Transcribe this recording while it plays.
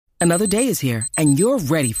Another day is here, and you're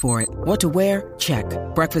ready for it. What to wear? Check.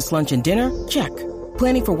 Breakfast, lunch, and dinner? Check.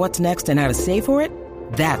 Planning for what's next and how to save for it?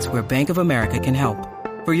 That's where Bank of America can help.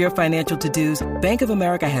 For your financial to-dos, Bank of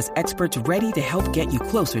America has experts ready to help get you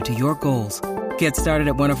closer to your goals. Get started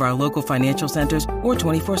at one of our local financial centers or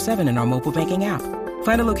 24/7 in our mobile banking app.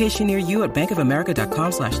 Find a location near you at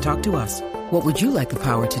bankofamerica.com/talktous. What would you like the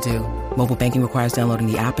power to do? Mobile banking requires downloading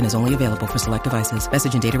the app and is only available for select devices.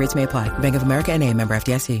 Message and data rates may apply. Bank of America N.A., member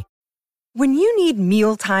FDIC. When you need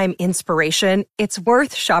mealtime inspiration, it's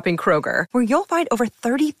worth shopping Kroger, where you'll find over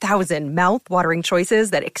 30,000 mouth-watering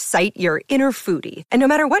choices that excite your inner foodie. And no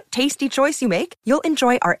matter what tasty choice you make, you'll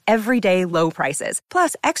enjoy our everyday low prices,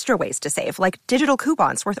 plus extra ways to save, like digital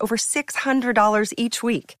coupons worth over $600 each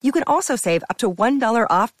week. You can also save up to $1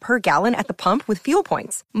 off per gallon at the pump with fuel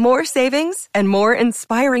points. More savings and more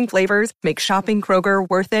inspiring flavors make shopping Kroger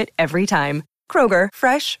worth it every time. Kroger,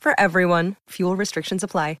 fresh for everyone. Fuel restrictions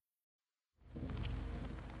apply.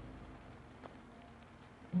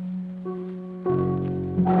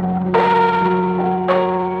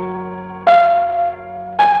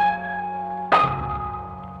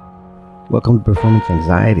 Welcome to Performance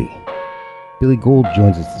Anxiety. Billy Gould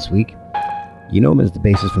joins us this week. You know him as the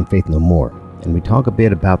bassist from Faith No More, and we talk a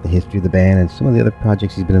bit about the history of the band and some of the other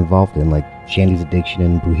projects he's been involved in, like Shandy's Addiction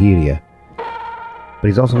and Brujeria. But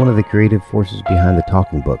he's also one of the creative forces behind the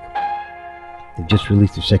Talking Book. They've just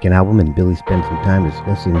released their second album, and Billy spent some time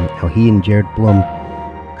discussing how he and Jared Blum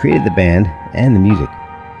created the band and the music.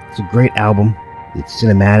 It's a great album. It's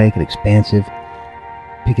cinematic and expansive.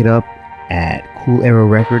 Pick it up at Cool Arrow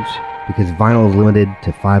Records, because vinyl is limited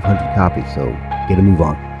to 500 copies, so get a move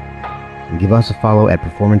on. And give us a follow at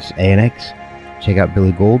Performance ANX. Check out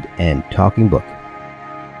Billy Gould and Talking Book.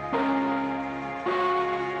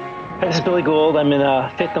 This is Billy Gould. I'm in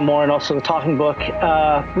Faith No More and also the Talking Book.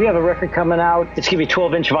 We have a record coming out. It's going to be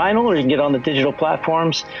 12-inch vinyl, or you can get it on the digital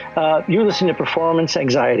platforms. You're listening to Performance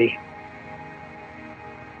Anxiety.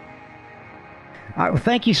 Well,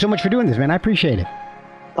 thank you so much for doing this, man. I appreciate it.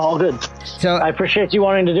 All good. So I appreciate you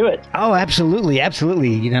wanting to do it. Oh, absolutely. Absolutely.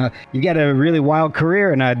 You know, you've got a really wild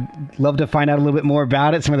career, and I'd love to find out a little bit more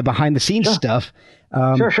about it, some of the behind the scenes stuff.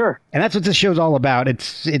 Sure. And that's what this show's all about.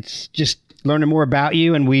 It's just learning more about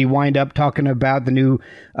you, and we wind up talking about the new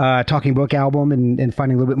Talking Book album and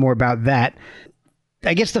finding a little bit more about that.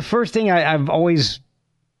 I guess the first thing I always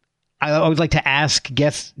like to ask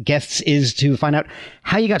guests is to find out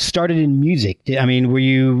how you got started in music. I mean, were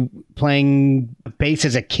you playing bass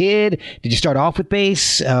as a kid? Did you start off with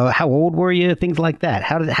bass? How old were you? Things like that.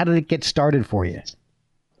 How did it get started for you?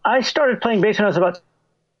 I started playing bass when I was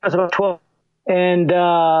about 12. And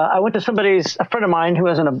I went to a friend of mine who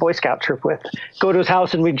was in a Boy Scout troop with, go to his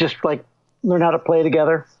house, and we'd just learn how to play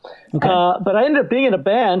together. Okay. But I ended up being in a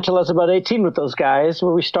band till I was about 18 with those guys,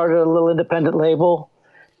 where we started a little independent label,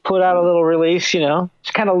 put out a little release,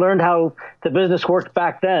 just kind of learned how the business worked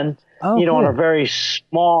back then, cool. On a very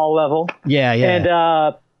small level. Yeah. And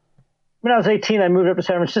when I was 18, I moved up to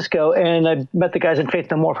San Francisco, and I met the guys in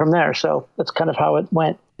Faith No More from there. So that's kind of how it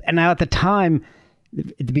went. And now at the time,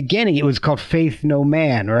 at the beginning, it was called Faith No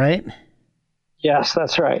Man, right? Yes,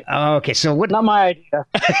 that's right. Okay, so what? Not my idea.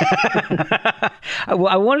 Well,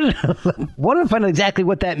 I wanted to find out exactly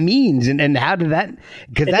what that means and how did that?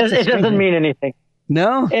 Because it doesn't mean anything.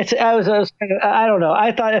 No, I don't know.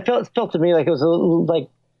 I thought it felt to me like it was like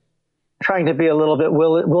trying to be a little bit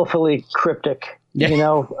willfully cryptic,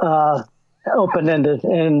 open-ended,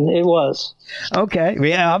 and it was. Okay,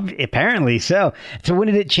 yeah, apparently so. So when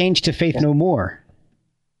did it change to Faith No More?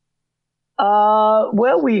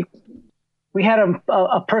 Well, we had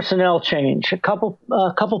a personnel change. A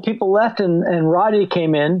couple people left, and Roddy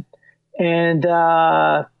came in, and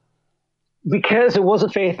because it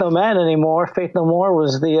wasn't Faith No Man anymore, Faith No More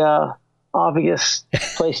was the obvious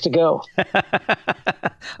place to go.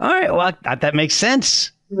 All right, well, that makes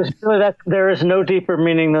sense. It was really that. There is no deeper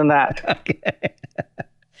meaning than that. Okay.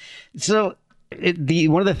 So,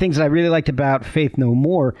 one of the things that I really liked about Faith No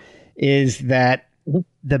More is that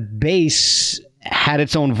the bass had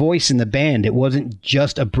its own voice in the band. It wasn't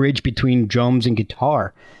just a bridge between drums and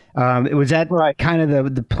guitar. Was that right? Kind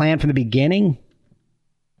of the plan from the beginning?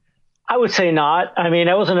 I would say not. I mean,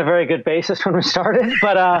 I wasn't a very good bassist when we started,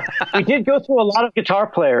 but we did go through a lot of guitar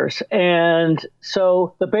players. And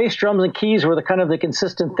so the bass, drums, and keys were the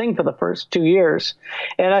consistent thing for the first 2 years.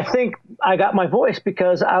 And I think I got my voice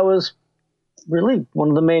because I was really one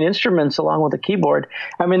of the main instruments along with the keyboard.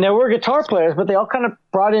 I mean, there were guitar players, but they all kind of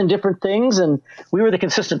brought in different things, and we were the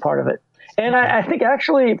consistent part of it. And I think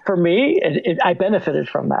actually for me, I benefited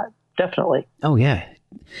from that. Definitely. Oh, yeah.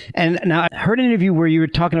 And now I heard an interview where you were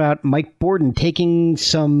talking about Mike Borden taking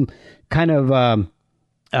some kind of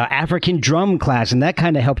African drum class, and that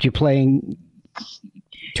kind of helped you turn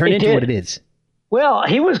into what it is. Well,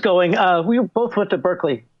 he was going, we both went to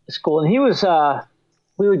Berkeley School, and he was,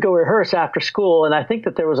 we would go rehearse after school, and I think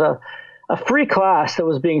that there was a free class that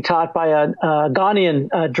was being taught by a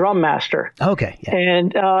Ghanaian drum master. Okay. Yeah.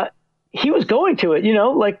 And he was going to it,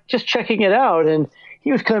 like just checking it out, and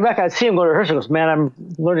he was coming back. I'd see him go to rehearsal. He goes, man, I'm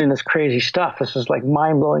learning this crazy stuff. This is like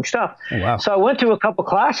mind-blowing stuff. Oh, wow. So I went to a couple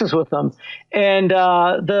classes with him, and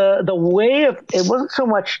the way of it wasn't so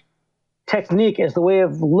much technique as the way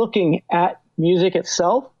of looking at music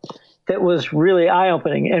itself that was really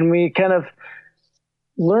eye-opening. And we kind of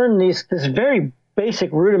learned this very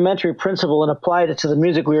basic rudimentary principle and applied it to the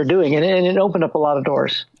music we were doing, and it opened up a lot of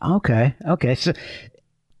doors. Okay. So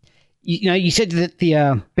you said that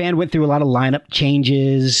the band went through a lot of lineup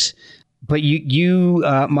changes, but you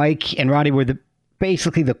Mike and Roddy were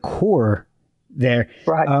basically the core there.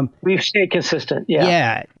 Right. We've stayed consistent.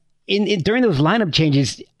 Yeah. During those lineup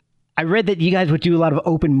changes, I read that you guys would do a lot of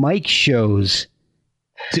open mic shows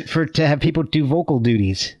to have people do vocal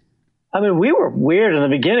duties. I mean, we were weird in the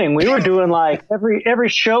beginning. We were doing like every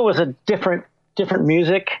show was a different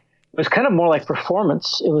music. It was kind of more like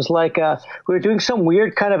performance. It was like we were doing some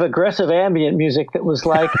weird kind of aggressive ambient music that was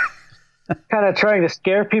like kind of trying to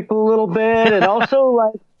scare people a little bit, and also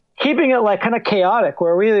like keeping it like kind of chaotic,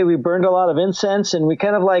 where really we burned a lot of incense, and we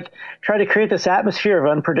kind of like tried to create this atmosphere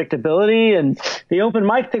of unpredictability. And the open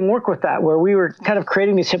mic thing worked with that, where we were kind of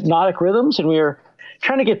creating these hypnotic rhythms, and we were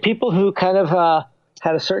trying to get people who kind of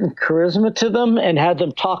had a certain charisma to them and had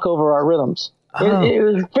them talk over our rhythms. Oh. It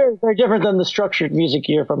was very, very different than the structured music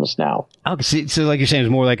you hear from us now. Okay, so like you're saying, it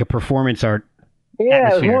was more like a performance art. Yeah,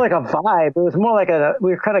 atmosphere. It was more like a vibe. It was more like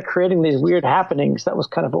we were kind of creating these weird happenings. That was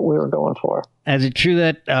kind of what we were going for. Is it true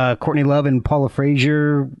that Courtney Love and Paula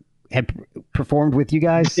Frazier had performed with you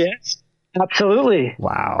guys? Yes, absolutely.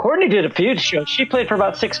 Wow. Courtney did a few shows. She played for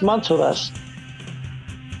about 6 months with us.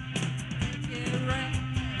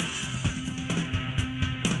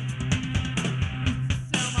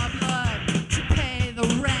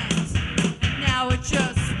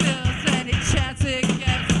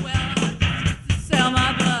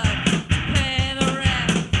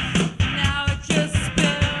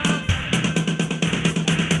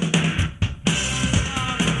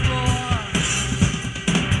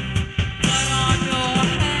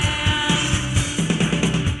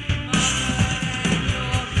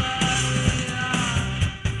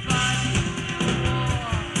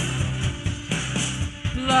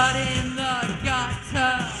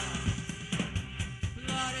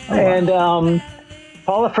 And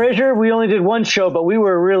Paula Frazier, we only did one show, but we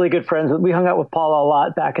were really good friends. We hung out with Paula a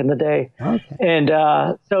lot back in the day. Okay. And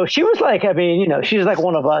so she was like, I mean, she's like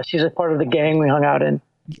one of us. She's a part of the gang we hung out in.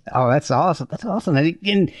 Oh, that's awesome. That's awesome.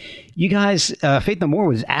 And you guys, Faith No More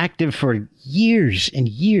was active for years and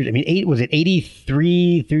years. I mean, was it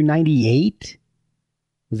 83 through 98?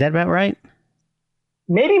 Was that about right?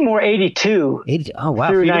 Maybe more 82. 80, oh, wow.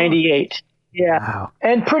 Through 98. Yeah. Wow.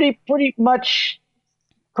 And pretty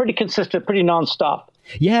consistent, pretty nonstop.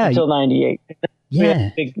 Yeah. Until 98. Yeah.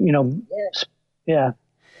 Big, yeah.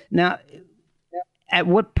 Now, at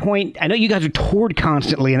what point, I know you guys are toured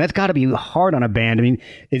constantly, and that's got to be hard on a band. I mean,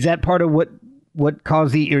 is that part of what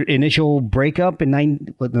caused the initial breakup in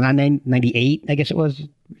 98, I guess it was?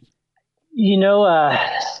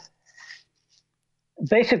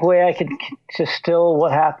 Basic way I could distill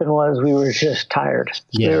what happened was we were just tired.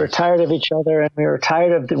 Yeah. We were tired of each other, and we were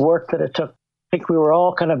tired of the work that it took. I think we were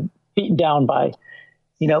all kind of beaten down by,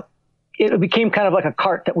 it became kind of like a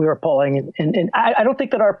cart that we were pulling. And I don't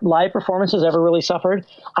think that our live performances ever really suffered.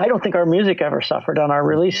 I don't think our music ever suffered on our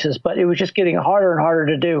releases, but it was just getting harder and harder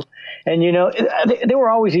to do. And, they were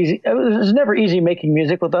always easy. It was never easy making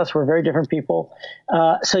music with us. We're very different people.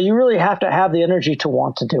 So you really have to have the energy to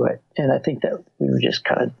want to do it. And I think that we just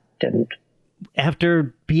kind of didn't.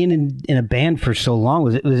 After being in a band for so long,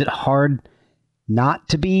 was it hard not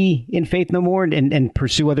to be in Faith No More and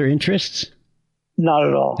pursue other interests? Not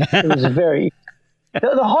at all. It was very.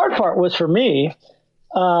 The hard part was for me.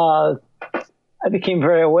 I became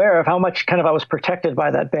very aware of how much kind of I was protected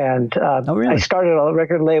by that band. Oh, really? I started a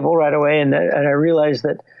record label right away, and I realized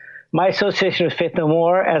that my association with Faith No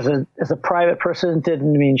More as a private person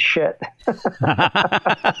didn't mean shit.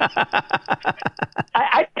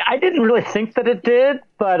 I didn't really think that it did,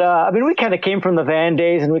 but we kind of came from the Van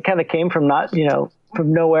days, and we kind of came from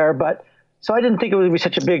from nowhere, but So I didn't think it would be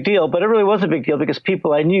such a big deal, but it really was a big deal because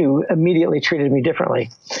people I knew immediately treated me differently.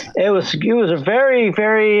 It was a very,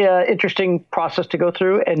 very interesting process to go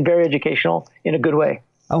through and very educational in a good way.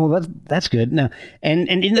 Oh, well, that's good. No, and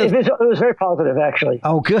in those, it was very positive, actually.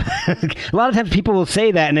 Oh, good. A lot of times people will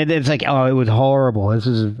say that, and it's like, oh, it was horrible. This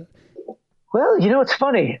is. Well, it's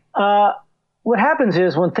funny. What happens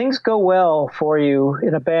is when things go well for you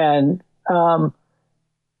in a band, one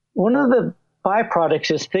of the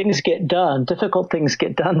byproducts is things get done. Difficult things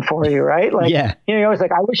get done for you, right? Like, yeah. You're always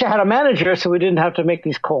like, I wish I had a manager so we didn't have to make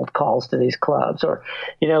these cold calls to these clubs, or,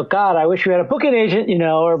 God, I wish we had a booking agent,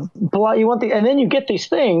 or blah, and then you get these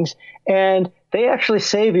things, and they actually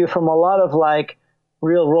save you from a lot of like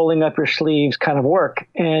real rolling up your sleeves kind of work,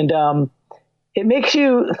 and it makes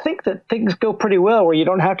you think that things go pretty well where you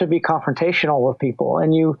don't have to be confrontational with people,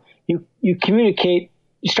 and you communicate.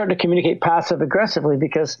 You start to communicate passive aggressively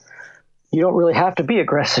because you don't really have to be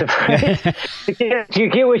aggressive, right? You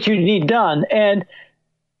get what you need done. And,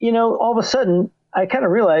 all of a sudden I kind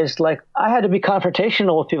of realized like I had to be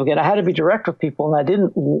confrontational with people again. I had to be direct with people, and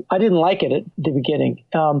I didn't like it at the beginning.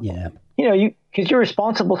 Because you're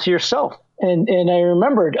responsible to yourself. And I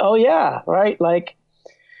remembered, oh yeah, right. Like,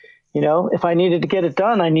 if I needed to get it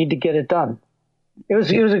done, I need to get it done. It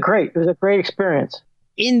was a great experience.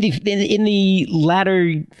 In the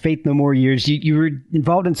latter Faith No More years, you were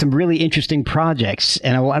involved in some really interesting projects,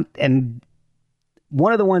 and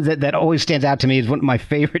one of the ones that always stands out to me is one of my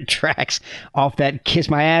favorite tracks off that Kiss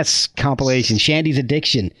My Ass compilation, Shandy's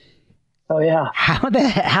Addiction. Oh yeah, how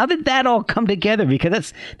did that all come together?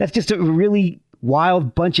 Because that's just a really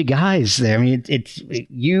wild bunch of guys there. I mean, it's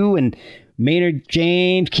you and Maynard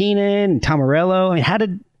James Keenan and Tom Morello. I mean, how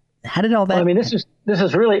did all that? Well, I mean, this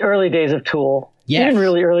is really early days of Tool. Yes. Even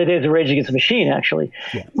really early days of Rage Against the Machine, actually.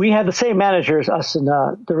 Yeah. We had the same managers, us and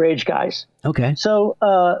the Rage guys. Okay. So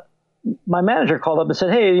my manager called up and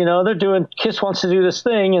said, hey, they're doing, Kiss wants to do this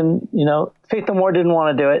thing, and, Faith No More didn't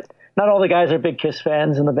want to do it. Not all the guys are big Kiss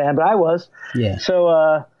fans in the band, but I was. Yeah.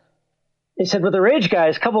 So they said, but the Rage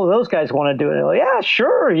guys, a couple of those guys want to do it. And they're like, yeah,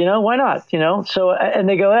 sure, why not? So, and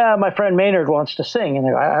they go, yeah, my friend Maynard wants to sing. And they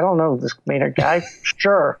go, I don't know this Maynard guy.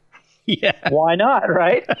 Sure. Yeah. Why not,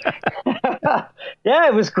 right? Yeah,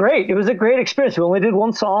 it was great. It was a great experience. We only did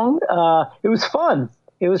one song. It was fun.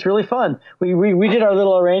 It was really fun. We did our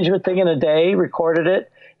little arrangement thing in a day, recorded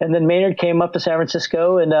it, and then Maynard came up to San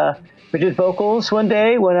Francisco, and we did vocals one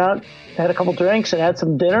day, went out, had a couple drinks, and had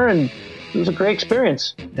some dinner, and it was a great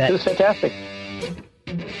experience. It was fantastic.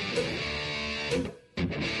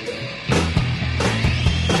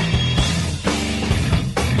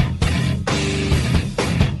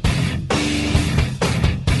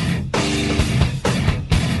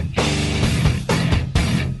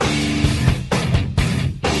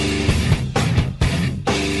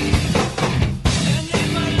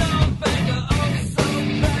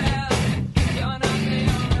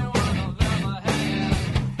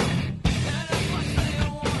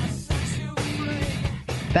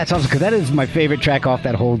 That's awesome, because that is my favorite track off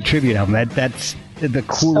that whole tribute album. That's the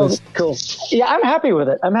coolest. Oh, cool. Yeah, I'm happy with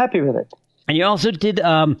it. And you also did,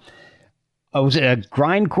 was it a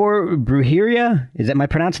grindcore Brujeria? Is am I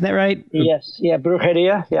pronouncing that right? Yes. Yeah,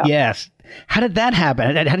 Brujeria. Yeah. Yes. How did that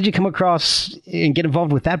happen? How did you come across and get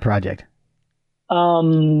involved with that project?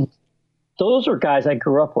 Those are guys I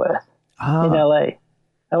grew up with in LA.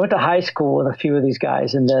 I went to high school with a few of these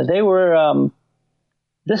guys, and they were.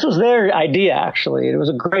 This was their idea, actually. It was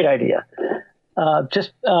a great idea.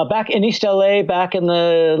 Just back in East LA, back in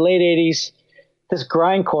the late 80s, this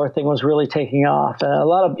grindcore thing was really taking off. A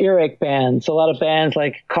lot of earache bands, a lot of bands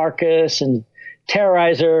like Carcass and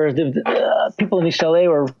Terrorizer. People in East LA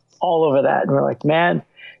were all over that. And we're like, man,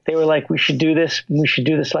 they were like, we should do this. We should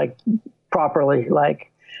do this like properly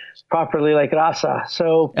like Raza.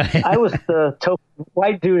 So I was the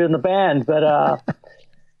white dude in the band, but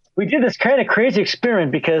we did this kind of crazy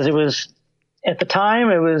experiment because it was, at the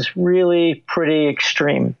time, it was really pretty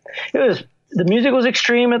extreme. The music was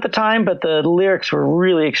extreme at the time, but the lyrics were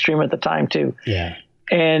really extreme at the time too. Yeah.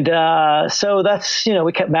 And so that's,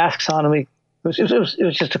 we kept masks on, and it was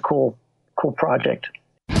just a cool project.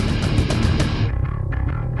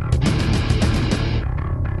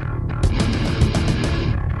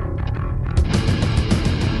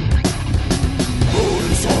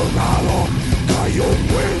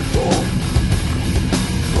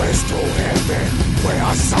 Nuestro jefe fue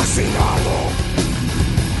asesinado.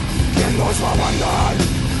 ¿Quién nos va a mandar?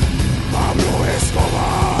 Pablo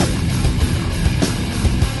Escobar.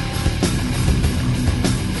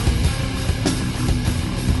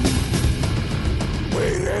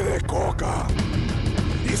 Huele de coca,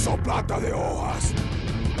 hizo plata de hojas.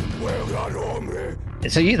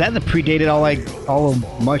 So that predated all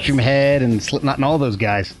of Mushroom Head and Slipknot and all those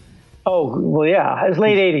guys. Oh, well, yeah. It was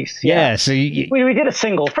late 80s. Yeah, so we did a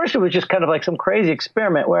single. First, it was just kind of like some crazy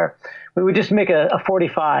experiment where we would just make a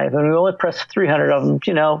 45 and we only press 300 of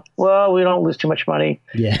them, well, we don't lose too much money.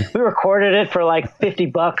 Yeah. We recorded it for like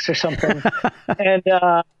 $50 or something. And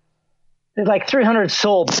like 300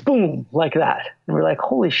 sold, boom, like that. And we're like,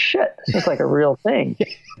 holy shit, this is like a real thing.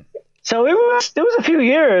 So it was a few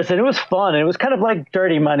years and it was fun. It was kind of like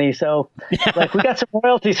dirty money. So like we got some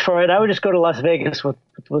royalties for it. I would just go to Las Vegas with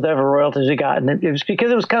whatever royalties we got. And it was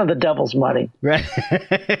because it was kind of the devil's money. Right.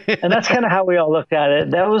 And that's kind of how we all looked at it.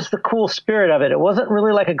 That was the cool spirit of it. It wasn't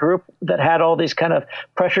really like a group that had all these kind of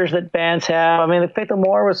pressures that bands have. I mean, Faith No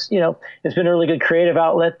More was, it's been a really good creative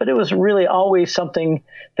outlet, but it was really always something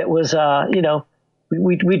that was,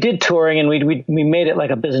 we did touring and we made it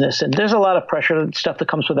like a business, and there's a lot of pressure and stuff that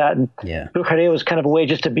comes with that. And Brujeria was kind of a way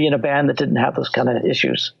just to be in a band that didn't have those kind of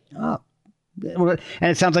issues. Oh, well, and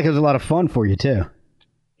it sounds like it was a lot of fun for you too.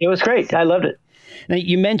 It was great. I loved it. Now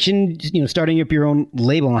you mentioned, starting up your own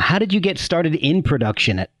label. How did you get started in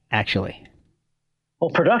production actually?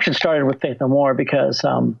 Well, production started with Faith No More because,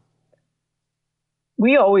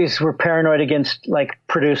 we always were paranoid against like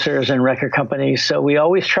producers and record companies. So we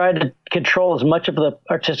always tried to control as much of the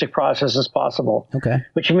artistic process as possible. Okay.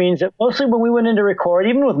 Which means that mostly when we went in to record,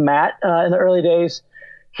 even with Matt in the early days,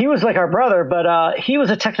 he was like our brother, but he was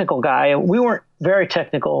a technical guy. We weren't very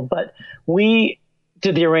technical, but we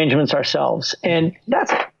did the arrangements ourselves. And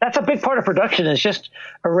that's a big part of production, is just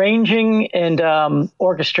arranging and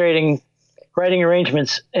orchestrating, writing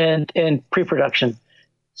arrangements and pre-production.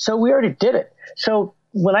 So we already did it. So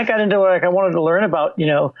when I got into I wanted to learn about,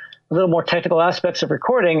 a little more technical aspects of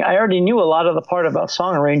recording, I already knew a lot of the part about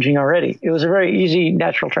song arranging already. It was a very easy,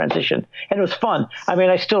 natural transition, and it was fun. I mean,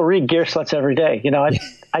 I still read Gear Sluts every day.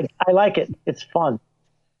 I like it. It's fun.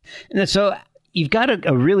 And so you've got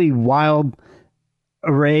a really wild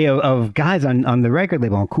array of guys on the record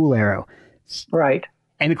label on Cool Arrow. Right.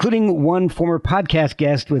 And including one former podcast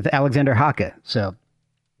guest with Alexander Haka. So.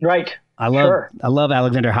 Right. I love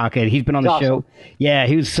Alexander Haka. He's been on the show. Yeah,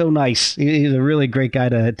 he was so nice. He's a really great guy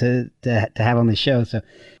to have on the show. So,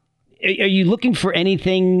 are you looking for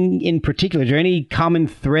anything in particular? Is there any common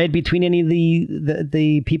thread between any of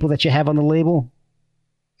the people that you have on the label?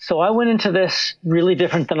 So I went into this really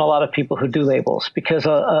different than a lot of people who do labels, because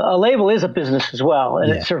a label is a business as well,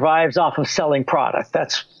 and it survives off of selling product.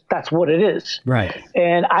 That's what it is. Right.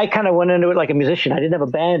 And I kind of went into it like a musician. I didn't have a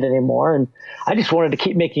band anymore, and I just wanted to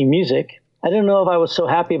keep making music. I didn't know if I was so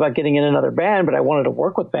happy about getting in another band, but I wanted to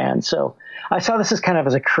work with bands. So I saw this as kind of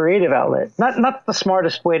as a creative outlet. Not the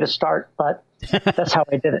smartest way to start, but that's how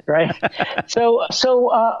I did it, right? So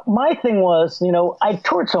my thing was, I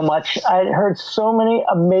toured so much. I heard so many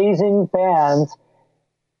amazing bands,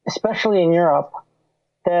 especially in Europe,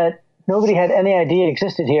 that nobody had any idea it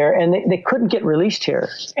existed here, and they couldn't get released here.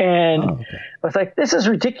 And I was like, this is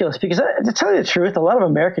ridiculous, because to tell you the truth, a lot of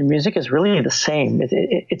American music is really the same.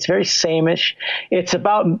 It's very same-ish. It's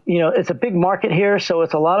about, it's a big market here, so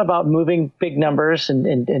it's a lot about moving big numbers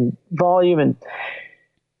and volume. And,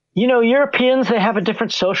 Europeans, they have a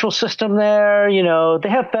different social system there. They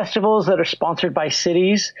have festivals that are sponsored by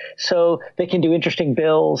cities, so they can do interesting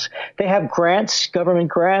bills. They have grants, government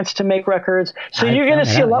grants to make records. So you're going to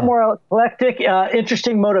see a lot more eclectic,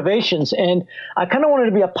 interesting motivations. And I kind of wanted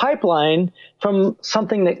to be a pipeline from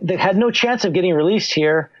something that had no chance of getting released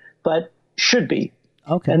here, but should be.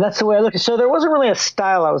 Okay. And that's the way I looked. So there wasn't really a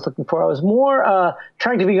style I was looking for. I was more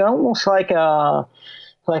trying to be almost like a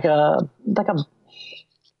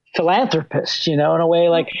philanthropist, in a way,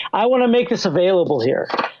 like I want to make this available here.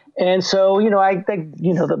 And so, I think,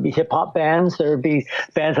 there'd be hip hop bands, there'd be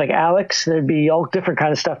bands like Alex, there'd be all different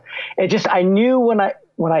kind of stuff. I knew when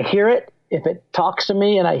I hear it, if it talks to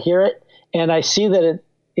me and I hear it and I see that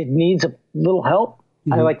it needs a little help,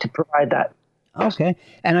 I like to provide that. Okay.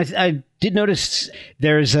 And I did notice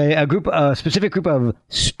there's a specific group of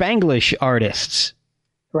Spanglish artists.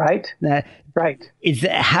 Right. Right. Is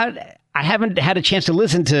that I haven't had a chance to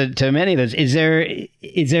listen to many of those. Is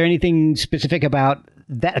there anything specific about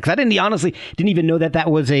that? Because I honestly didn't even know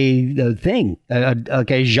that was a thing,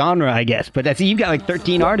 like a genre, I guess. But I see you've got like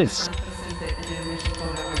 13 artists.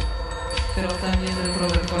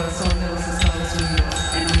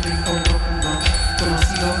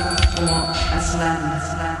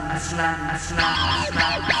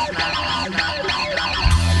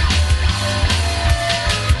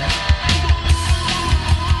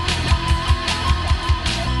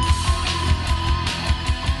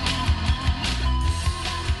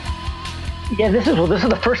 Yeah, this is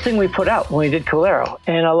the first thing we put out when we did Culero,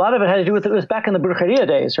 and a lot of it had to do with it was back in the brujeria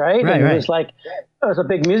days, right? Right, and right. It was like there was a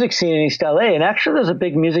big music scene in East LA, and actually there's a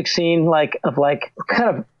big music scene of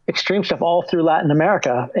kind of extreme stuff all through Latin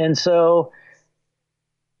America, and so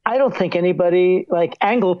I don't think anybody like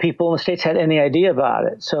Anglo people in the States had any idea about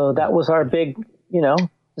it. So that was our big,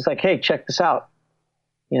 it's like, hey, check this out.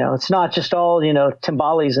 It's not just all,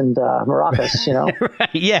 timbales and maracas, Right.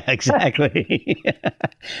 Yeah, exactly.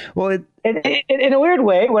 Well, in a weird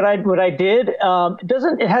way, what I did,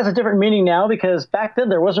 it has a different meaning now because back then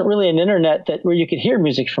there wasn't really an internet where you could hear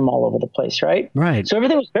music from all over the place, right? Right. So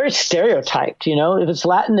everything was very stereotyped. If it's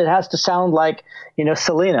Latin, it has to sound like,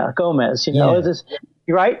 Selena Gomez, Yeah. It's just,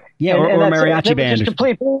 right? Yeah, or mariachi band. Just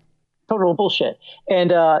complete total bullshit.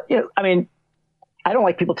 And I mean, I don't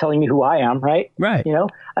like people telling me who I am, right? Right.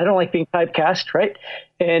 I don't like being typecast, right?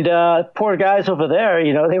 And poor guys over there,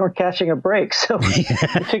 they weren't catching a break. So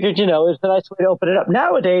I figured, it was a nice way to open it up.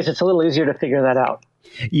 Nowadays, it's a little easier to figure that out.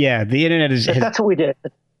 Yeah, the internet is. That's what we did.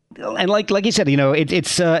 And like you said,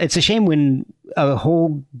 it's a shame when a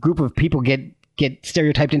whole group of people get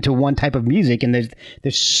stereotyped into one type of music, and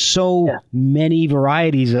there's so many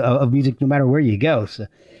varieties of music, no matter where you go. So.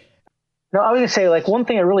 No, I was going to say, one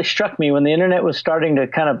thing that really struck me when the internet was starting to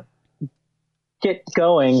kind of get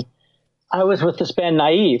going, I was with this band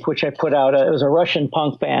Naive, which I put out. It was a Russian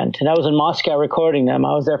punk band, and I was in Moscow recording them.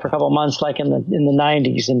 I was there for a couple of months, in the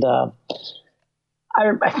 90s, and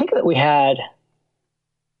I think that we had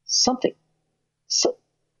somebody,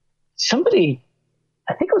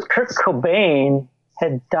 I think it was Kurt Cobain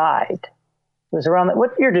had died. It was around that.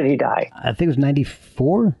 What year did he die? I think it was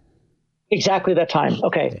 94. Exactly that time.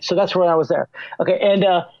 Okay, so that's when I was there. Okay, and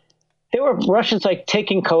they were Russians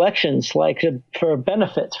taking collections for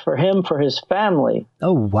benefits for him, for his family.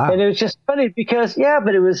 Oh wow! And it was just funny because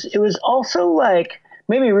but it was also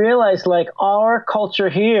made me realize our culture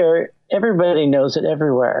here, everybody knows it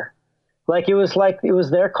everywhere. It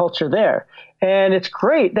was their culture there, and it's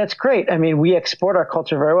great. That's great. I mean, we export our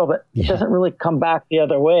culture very well, but it doesn't really come back the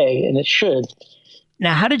other way, and it should.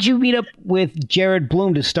 Now, how did you meet up with Jared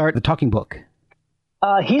Bloom to start the Talking Book?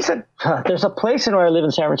 There's a place where I live in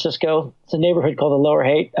San Francisco. It's a neighborhood called the Lower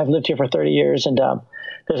Haight. I've lived here for 30 years, and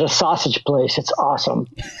there's a sausage place. It's awesome.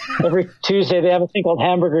 Every Tuesday, they have a thing called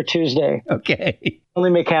Hamburger Tuesday. Okay. Only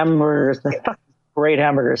make hamburgers. They're fucking great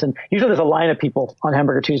hamburgers. And usually there's a line of people on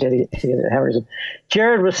Hamburger Tuesday to get the hamburgers.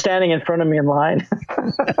 Jared was standing in front of me in line.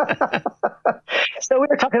 So we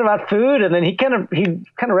were talking about food, and then he kind of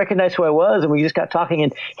recognized who I was, and we just got talking.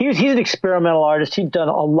 And he's an experimental artist. He'd done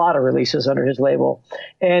a lot of releases under his label,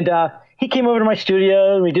 and he came over to my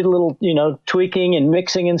studio, and we did a little tweaking and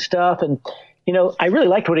mixing and stuff. And I really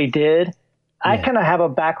liked what he did. Yeah. I kind of have a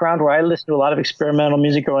background where I listened to a lot of experimental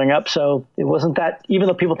music growing up, so it wasn't that. Even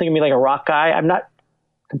though people think of me like a rock guy, I'm not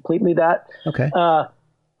completely that. Okay.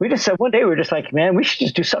 We just said one day, we were just like, man, we should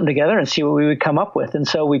just do something together and see what we would come up with. And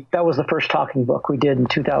so that was the first Talking Book we did in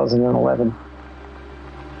 2011.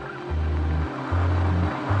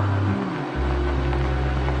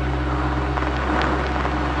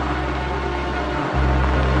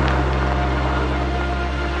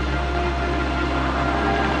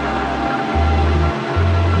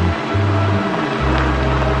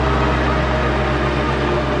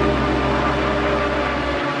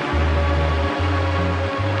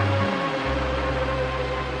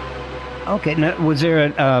 Okay. Now, was there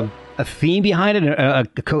a theme behind it,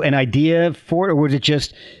 an idea for it, or was it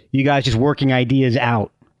just you guys just working ideas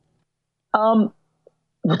out?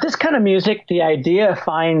 With this kind of music, the idea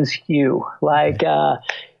finds you.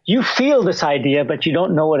 You feel this idea, but you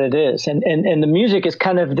don't know what it is. And the music is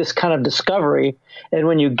kind of this kind of discovery. And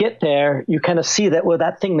when you get there, you kind of see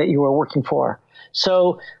that thing that you were working for.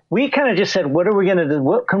 So we kind of just said, what are we going to do?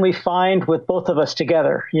 What can we find with both of us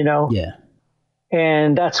together, Yeah.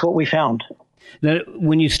 And that's what we found. Now,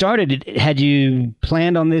 when you started, had you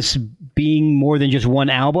planned on this being more than just one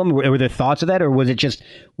album? Were there thoughts of that? Or was it just,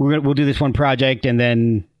 we'll do this one project and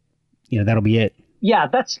then, that'll be it? Yeah,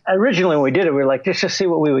 that's originally when we did it. We were like, let's just see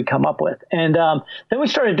what we would come up with. And then we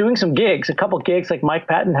started doing some gigs, a couple gigs. Like Mike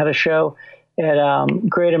Patton had a show at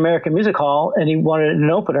Great American Music Hall, and he wanted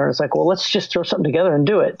an opener. It's like, well, let's just throw something together and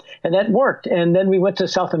do it. And that worked. And then we went to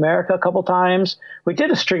South America a couple times. We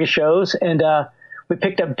did a string of shows, and we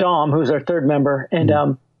picked up Dom, who's our third member, and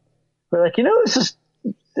we're like,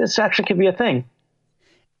 this actually could be a thing.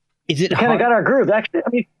 Is it kind of got our groove? Actually, I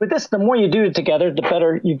mean, with this, the more you do it together, the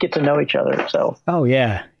better you get to know each other. So. Oh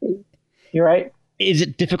yeah. You're right. Is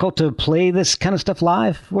it difficult to play this kind of stuff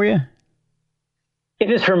live for you? It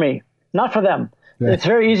is for me, not for them. Right. It's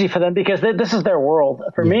very easy for them because this is their world.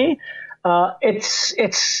 For me, I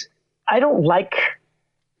I don't like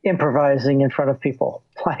improvising in front of people.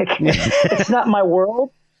 Like, it's not my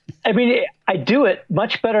world. I mean, I do it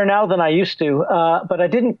much better now than I used to, but I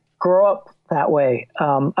didn't grow up that way.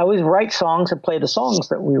 I always write songs and play the songs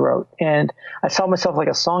that we wrote, and I saw myself like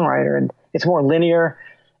a songwriter, and it's more linear.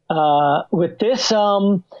 With this,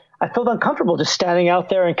 I felt uncomfortable just standing out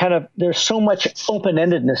there and kind of, there's so much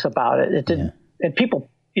open-endedness about it. It didn't, and people,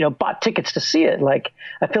 bought tickets to see it. Like,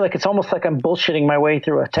 I feel like it's almost like I'm bullshitting my way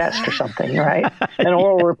through a test or something, right? An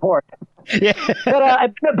oral report. Yeah.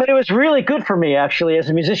 But it was really good for me, actually, as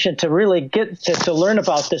a musician, to really get to learn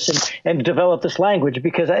about this and develop this language,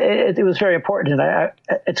 because it was very important, and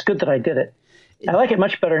it's good that I did it. I like it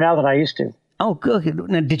much better now than I used to. Oh, good.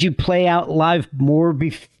 Now, did you play out live more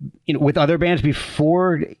with other bands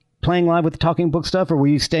before playing live with the Talking Book stuff, or were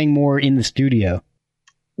you staying more in the studio?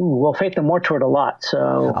 Ooh, well, Faith No More toured a lot,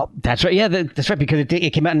 so... Oh, that's right. Yeah, that's right, because it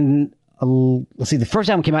came out in... let's see, the first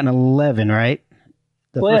album came out in 2011, right?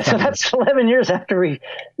 So that's 11 years after we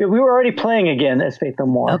were already playing again as Faith No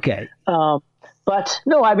More. Okay. But,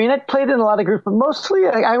 no, I mean, I played in a lot of groups, but mostly,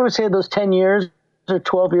 I would say those 10 years or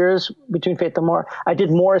 12 years between Faith No More, I did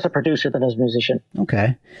more as a producer than as a musician.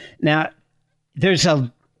 Okay. Now, there's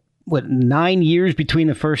 9 years between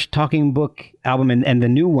the first Talking Book album and the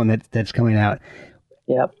new one that's coming out.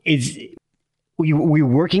 Yep. Were you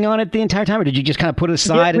working on it the entire time, or did you just kind of put it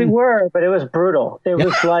aside? Yes, we were, but it was brutal. It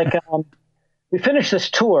was like we finished this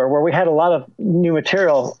tour where we had a lot of new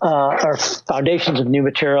material, or foundations of new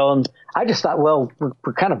material, and I just thought, well,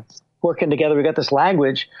 we're kind of working together. We got this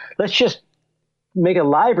language. Let's just make a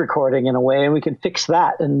live recording in a way, and we can fix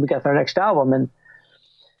that. And we got our next album, and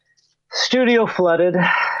studio flooded.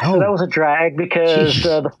 So that was a drag, because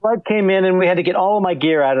the flood came in, and we had to get all of my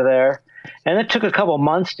gear out of there. And it took a couple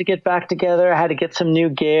months to get back together. I had to get some new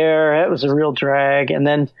gear. It was a real drag. And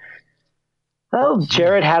then,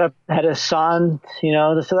 Jared had a son,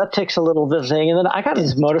 so that takes a little visiting. And then I got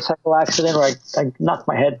this motorcycle accident where I knocked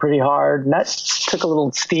my head pretty hard, and that took a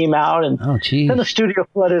little steam out. And then the studio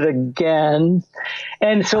flooded again.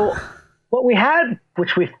 And so what we had,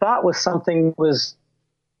 which we thought was something, was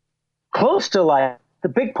close to like, the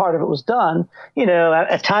big part of it was done.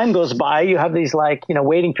 As time goes by, you have these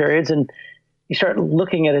waiting periods, and you start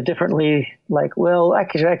looking at it differently. Like, well, I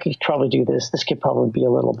could probably do this. This could probably be a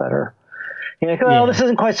little better. You're like, well, this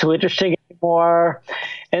isn't quite so interesting anymore.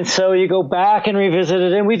 And so you go back and revisit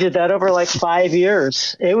it. And we did that over like 5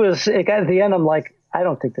 years. It got at the end, I'm like, I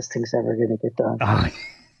don't think this thing's ever going to get done.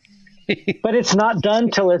 But it's not done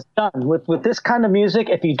till it's done. With this kind of music,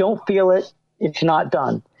 if you don't feel it, it's not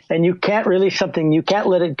done. And you can't release something, you can't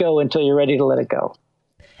let it go until you're ready to let it go.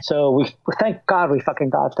 So we thank God we fucking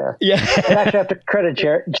got there. Yeah. And actually, I have to credit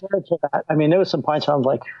Jared for that. I mean, there was some points where I was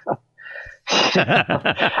like,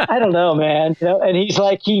 I don't know, man. And he's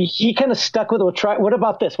like, he kind of stuck with it. What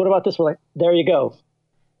about this? What about this? We're like, there you go.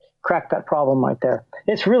 Crack that problem right there.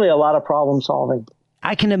 It's really a lot of problem solving.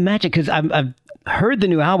 I can imagine, because I've heard the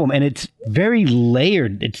new album, and it's very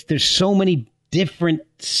layered. There's so many different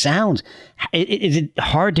sounds. Is it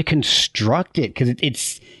hard to construct it? Because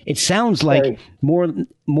it sounds like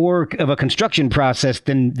more of a construction process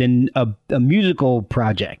than a musical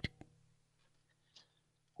project.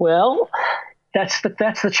 Well, that's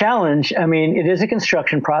the challenge. I mean, it is a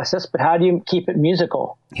construction process, but how do you keep it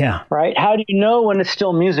musical? Yeah. Right. How do you know when it's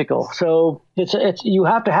still musical? So it's you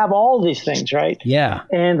have to have all these things, right? Yeah.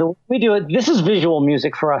 And the way we do it, this is visual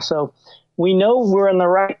music for us. So we know we're on the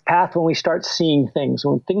right path when we start seeing things.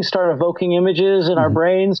 When things start evoking images in our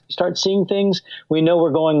brains, we start seeing things, we know we're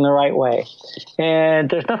going the right way. And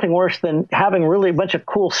there's nothing worse than having really a bunch of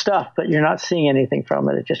cool stuff, but you're not seeing anything from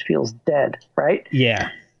it. It just feels dead, right? Yeah.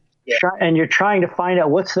 And you're trying to find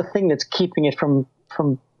out what's the thing that's keeping it from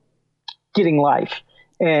getting life.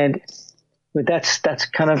 And that's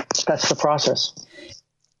the process.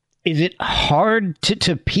 Is it hard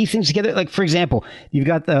to piece things together? Like, for example, you've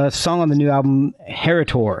got the song on the new album,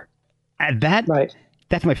 Heritor.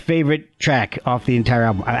 That's my favorite track off the entire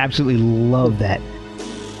album. I absolutely love that.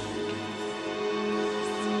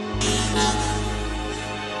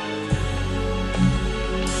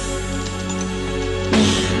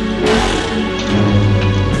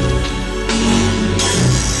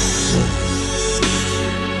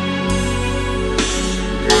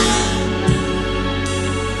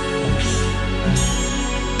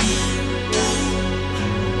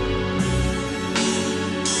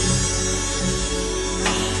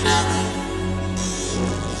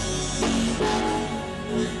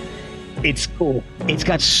 It's cool. It's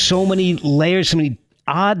got so many layers, so many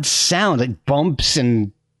odd sounds, like bumps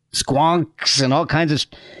and squonks and all kinds of.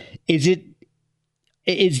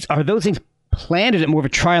 Are those things planned? Is it more of a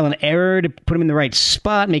trial and error to put them in the right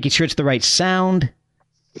spot, making sure it's the right sound?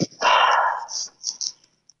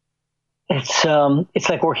 It's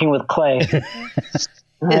like working with clay.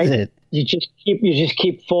 Right? Is it? You just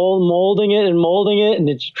keep molding it, and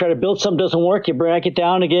you try to build something doesn't work, you break it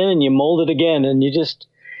down again and you mold it again, and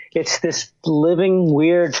it's this living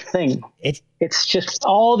weird thing. It's just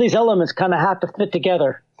all these elements kind of have to fit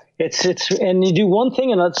together. And you do one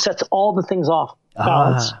thing and it sets all the things off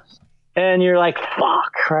balance. And you're like,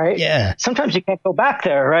 fuck, right? Yeah. Sometimes you can't go back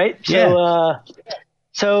there, right?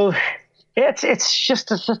 So it's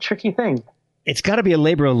just a tricky thing. It's got to be a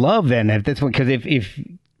labor of love then, if that's what, because if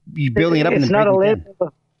you're building it up and it's not a labor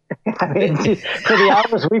of, I mean, for the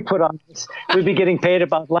hours we put on this, we'd be getting paid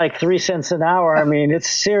about like 3 cents an hour. I mean, it's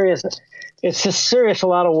serious. It's just serious, a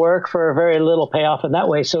lot of work for very little payoff in that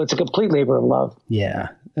way. So it's a complete labor of love. Yeah.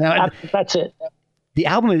 Now, that's it. The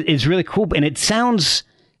album is really cool, and it sounds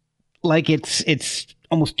like it's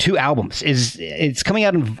almost 2 albums. It's coming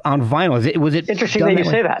out on vinyl? Was it interesting that you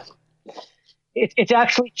say that? It's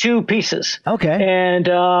actually 2 pieces. Okay. And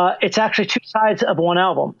it's actually 2 sides of one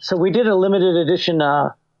album. So we did a limited edition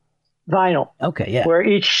vinyl. Okay, yeah. Where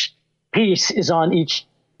each piece is on each.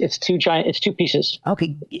 It's 2 pieces.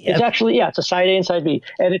 Okay. It's actually, it's a side A and side B.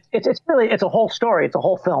 And it's really a whole story. It's a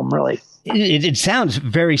whole film, really. It sounds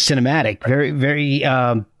very cinematic, very, very,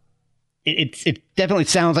 it definitely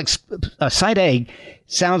sounds like side A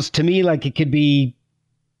sounds to me like it could be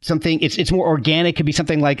something, it's more organic, could be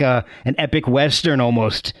something like an epic Western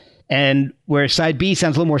almost. And where side B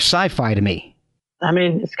sounds a little more sci-fi to me. I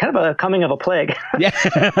mean, it's kind of a coming of a plague. Yeah.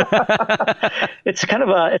 It's kind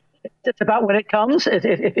of it's about when it comes.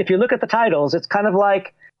 If you look at the titles, it's kind of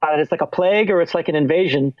like, it's like a plague or it's like an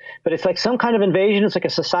invasion, but it's like some kind of invasion. It's like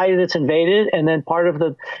a society that's invaded. And then part of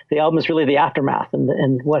the album is really the aftermath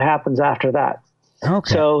and what happens after that.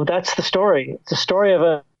 Okay. So that's the story. It's a story of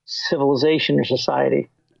a civilization or society.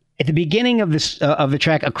 At the beginning of this, of the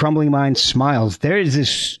track, A Crumbling Mind Smiles, there is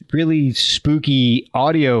this really spooky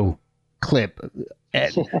audio clip.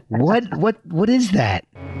 What is that?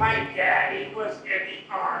 My daddy was in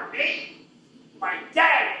the army. My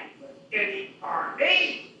daddy was in the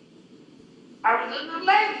army. I was in the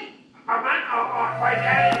Navy. My daddy, my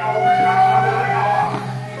daddy,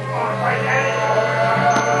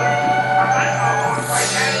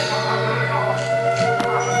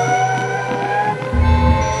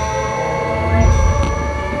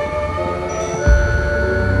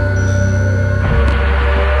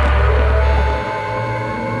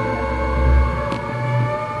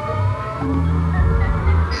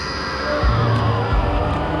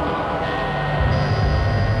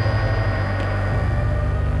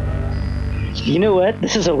 You know what?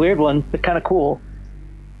 This is a weird one, but kind of cool.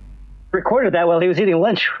 Recorded that while he was eating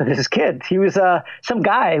lunch with his kid. He was some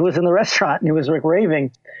guy who was in the restaurant and he was like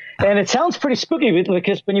raving. And it sounds pretty spooky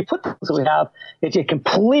because when you put things that we have, it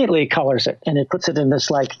completely colors it and it puts it in this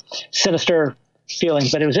like sinister feeling.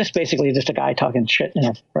 But it was just basically just a guy talking shit in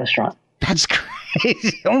a restaurant. That's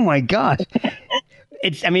crazy. Oh my gosh.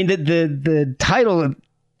 I mean, the title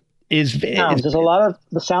is there's a lot of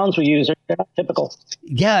the sounds we use are not typical.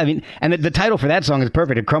 Yeah, I mean, and the title for that song is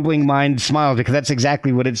perfect. A Crumbling Mind Smiles, because that's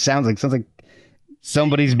exactly what it sounds like. It sounds like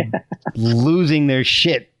somebody's losing their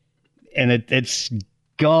shit and it's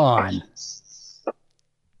gone.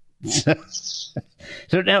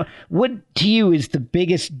 So now, what to you is the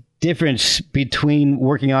biggest difference between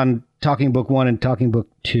working on Talking Book 1 and Talking Book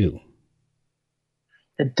 2?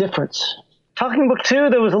 The difference. Talking Book 2,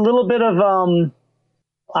 there was a little bit of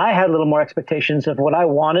I had a little more expectations of what I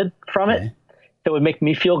wanted from it that would make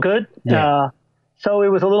me feel good. Yeah. So it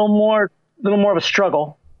was a little more of a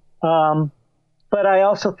struggle. But I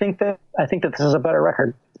also think that this is a better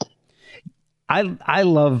record. I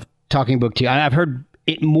love Talking Book 2. I've heard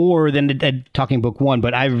it more than Talking Book 1,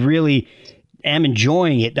 but I really am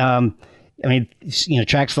enjoying it. I mean,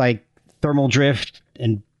 tracks like Thermal Drift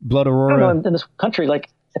and Blood Aurora. I don't know, in this country, like,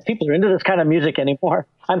 if people are into this kind of music anymore.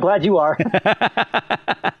 I'm glad you are.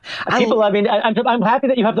 I'm happy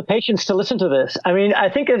that you have the patience to listen to this. I mean, I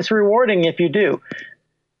think it's rewarding if you do.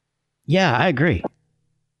 Yeah, I agree.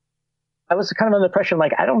 I was kind of under the impression,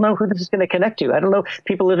 like, I don't know who this is going to connect to. I don't know,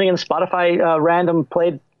 people living in Spotify random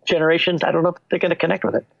played generations. I don't know if they're going to connect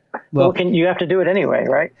with it. Well, you have to do it anyway,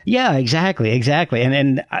 right? Yeah, exactly.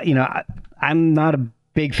 And I'm not a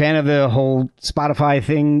big fan of the whole Spotify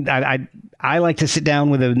thing. I like to sit down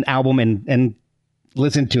with an album and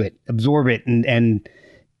listen to it, absorb it, and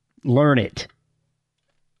learn it.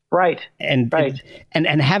 Right. And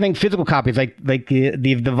having physical copies like the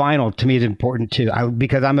vinyl to me is important too.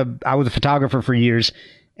 Because I was a photographer for years,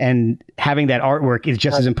 and having that artwork is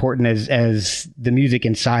just as important as the music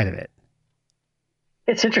inside of it.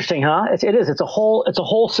 It's interesting, huh? It is. It's a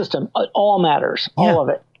whole system. It all matters. All of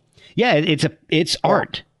it. Yeah, it's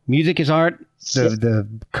art. Music is art. The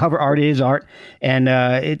cover art is art, and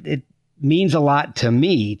it means a lot to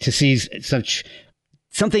me to see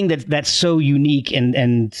something that's so unique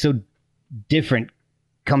and so different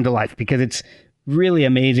come to life, because it's really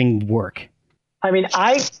amazing work. I mean,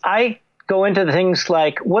 I go into the things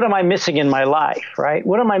like, what am I missing in my life, right?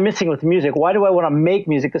 What am I missing with music? Why do I want to make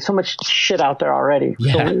music? There's so much shit out there already.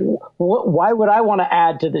 Yeah. So why would I want to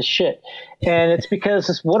add to this shit? And it's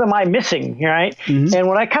because what am I missing, right? Mm-hmm. And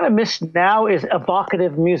what I kind of miss now is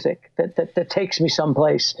evocative music that takes me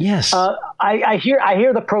someplace. Yes. I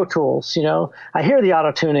hear the Pro Tools, I hear the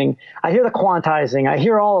auto-tuning, I hear the quantizing, I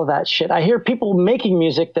hear all of that shit. I hear people making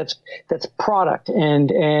music that's product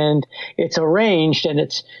and it's arranged and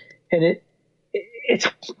it's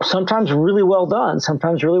sometimes really well done,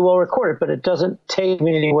 sometimes really well recorded, but it doesn't take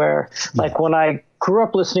me anywhere. Like when I grew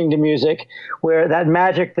up listening to music, where that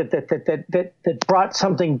magic that brought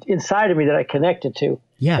something inside of me that I connected to.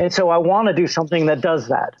 Yeah. And so I want to do something that does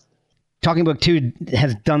that. Talking Book 2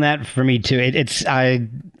 has done that for me too. I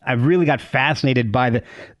really got fascinated by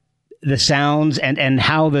the sounds and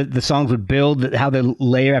how the songs would build, how the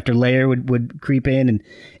layer after layer would creep in, and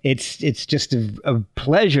it's just a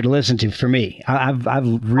pleasure to listen to for me. I've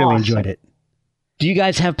really enjoyed it. Do you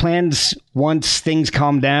guys have plans once things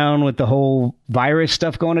calm down with the whole virus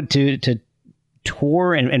stuff going on to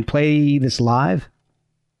tour and play this live?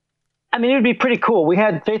 I mean, it would be pretty cool. We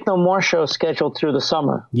had Faith No More shows scheduled through the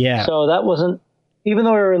summer. Yeah. So that wasn't, even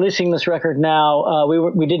though we're releasing this record now,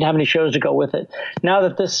 we didn't have any shows to go with it. Now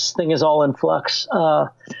that this thing is all in flux,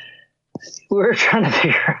 we're trying to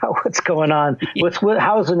figure out what's going on.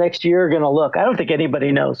 How's the next year going to look? I don't think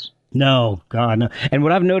anybody knows. No, God, no. And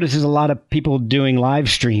what I've noticed is a lot of people doing live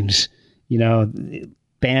streams,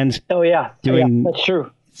 bands. Oh, yeah. That's true.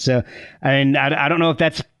 So, I don't know if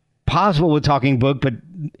that's possible with Talking Book, but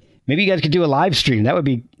maybe you guys could do a live stream. That would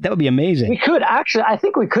be amazing. We could actually. I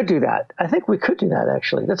think we could do that.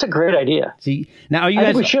 Actually, that's a great idea. See, now I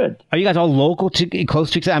think we should. Are you guys all local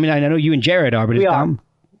close to? I mean, I know you and Jared are, but we are.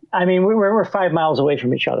 I mean, we're 5 miles away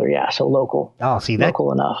from each other. Yeah, so local. Oh, see,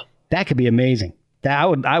 local enough. That could be amazing. I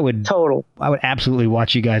would total. I would absolutely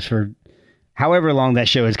watch you guys for however long that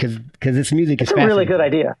show is, because this music is fascinating. It's a really good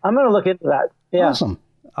idea. I'm going to look into that. Yeah. Awesome.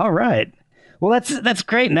 All right. Well, that's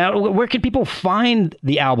great. Now, where can people find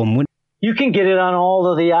the album? You can get it on all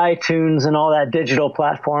of the iTunes and all that digital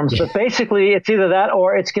platforms. But basically, it's either that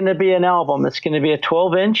or it's going to be an album. It's going to be a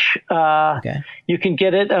 12-inch. Okay. You can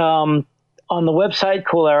get it on the website,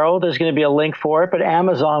 Cool Arrow. There's going to be a link for it, but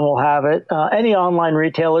Amazon will have it. Any online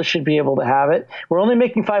retailer should be able to have it. We're only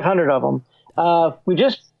making 500 of them. We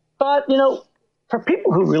just thought, for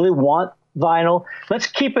people who really want vinyl, let's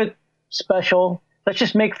keep it special. Let's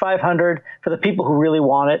just make 500 for the people who really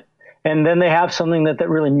want it. And then they have something that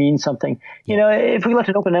really means something. If we left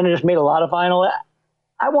it open and just made a lot of vinyl,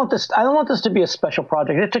 I don't want this to be a special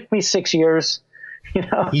project. It took me 6 years,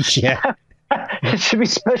 Yeah. It should be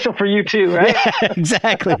special for you too, right? Yeah,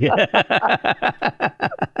 exactly.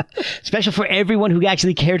 Special for everyone who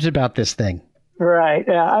actually cares about this thing. Right.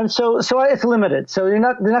 Yeah. So it's limited. So they're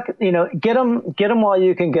not, get them while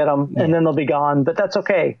you can get them, and then they'll be gone. But that's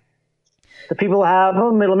okay. The people who have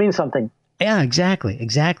them, it'll mean something. Yeah, exactly.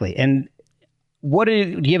 And do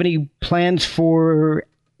you have any plans for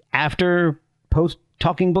after post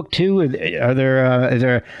Talking Book 2? Is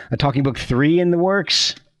there a Talking Book 3 in the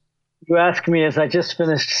works? You ask me as I just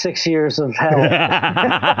finished 6 years of hell.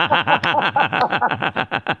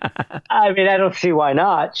 I mean, I don't see why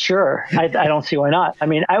not. Sure. I don't see why not. I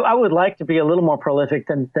mean, I would like to be a little more prolific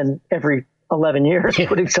than every 11 years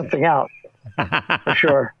putting something out. For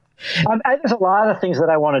sure. There's a lot of things that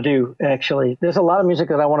I want to do, actually. There's a lot of music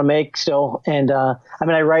that I want to make still. And I'm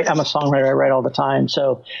a songwriter. I write all the time.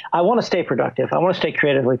 So I want to stay productive. I want to stay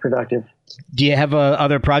creatively productive. Do you have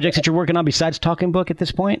other projects that you're working on besides Talking Book at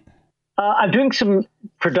this point? I'm doing some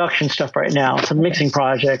production stuff right now, some mixing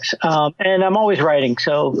projects, and I'm always writing.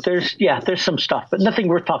 So there's some stuff, but nothing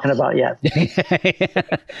worth talking about yet.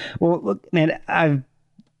 Well, look, man,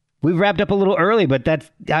 we've wrapped up a little early, but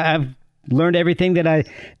I've learned everything that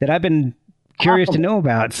I've been curious to know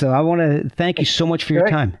about. So I want to thank you so much for your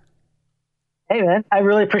time. Hey, man, I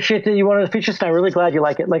really appreciate that you wanted to feature this, and I'm really glad you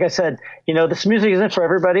like it. Like I said, this music isn't for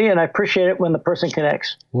everybody, and I appreciate it when the person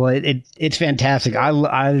connects. Well, it's fantastic. I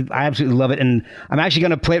absolutely love it, and I'm actually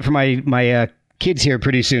going to play it for my kids here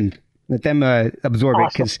pretty soon. Let them absorb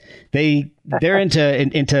it, because they're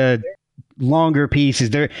into longer pieces.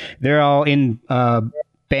 They're all in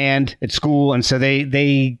band at school, and so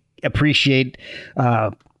they appreciate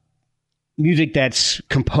music that's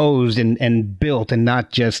composed and built and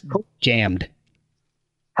not just jammed.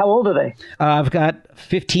 How old are they? I've got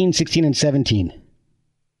 15, 16, and 17.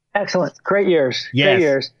 Excellent. Great years. Yes. Great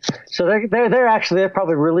years. So they're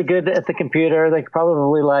probably really good at the computer. They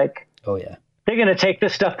probably Oh, yeah. They're going to take the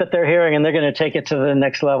stuff that they're hearing and they're going to take it to the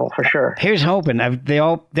next level for sure. Here's hoping. They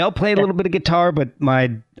all play a little bit of guitar, but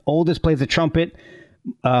my oldest plays the trumpet.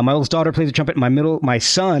 My oldest daughter plays the trumpet. My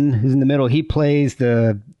son, who's in the middle, he plays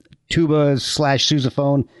the tuba /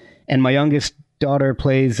 sousaphone, and my youngest daughter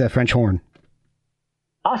plays a French horn.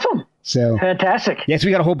 Awesome. So fantastic. Yes,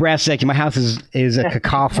 we got a whole brass section. My house is a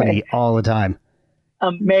cacophony all the time.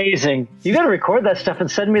 Amazing. You got to record that stuff and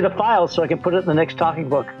send me the files so I can put it in the next talking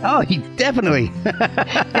book. Oh, definitely.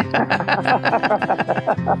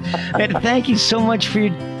 Man, thank you so much for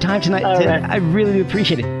your time tonight. Right. I really do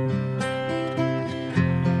appreciate it.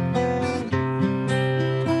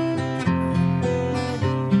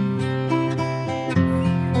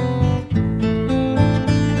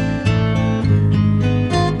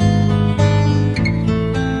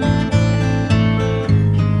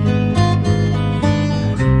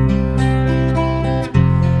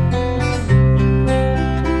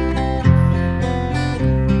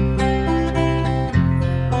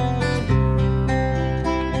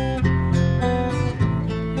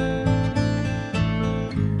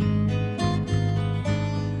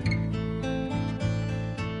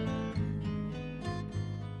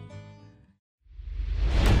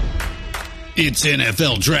 It's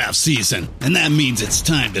NFL draft season, and that means it's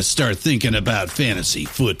time to start thinking about fantasy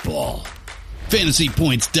football.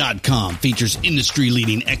 FantasyPoints.com features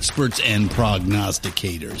industry-leading experts and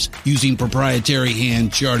prognosticators using proprietary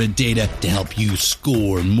hand-charted data to help you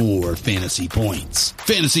score more fantasy points.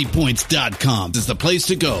 FantasyPoints.com is the place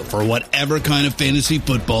to go for whatever kind of fantasy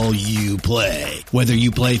football you play. Whether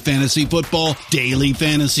you play fantasy football, daily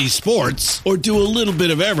fantasy sports, or do a little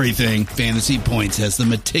bit of everything, Fantasy Points has the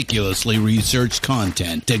meticulously researched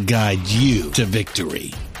content to guide you to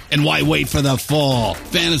victory. And why wait for the fall?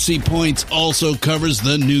 Fantasy Points also covers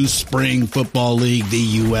the new spring football league,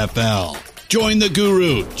 the UFL. Join the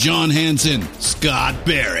guru, John Hansen, Scott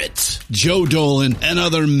Barrett, Joe Dolan, and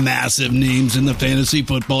other massive names in the fantasy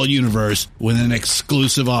football universe with an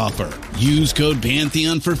exclusive offer. Use code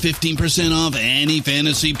Pantheon for 15% off any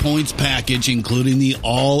Fantasy Points package, including the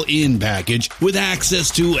all-in package, with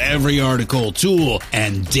access to every article, tool,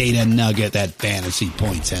 and data nugget that Fantasy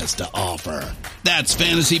Points has to offer. That's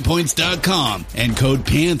FantasyPoints.com and code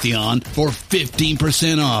Pantheon for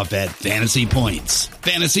 15% off at Fantasy Points.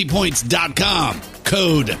 FantasyPoints.com,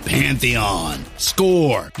 code Pantheon.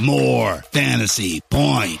 Score more fantasy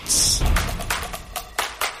points.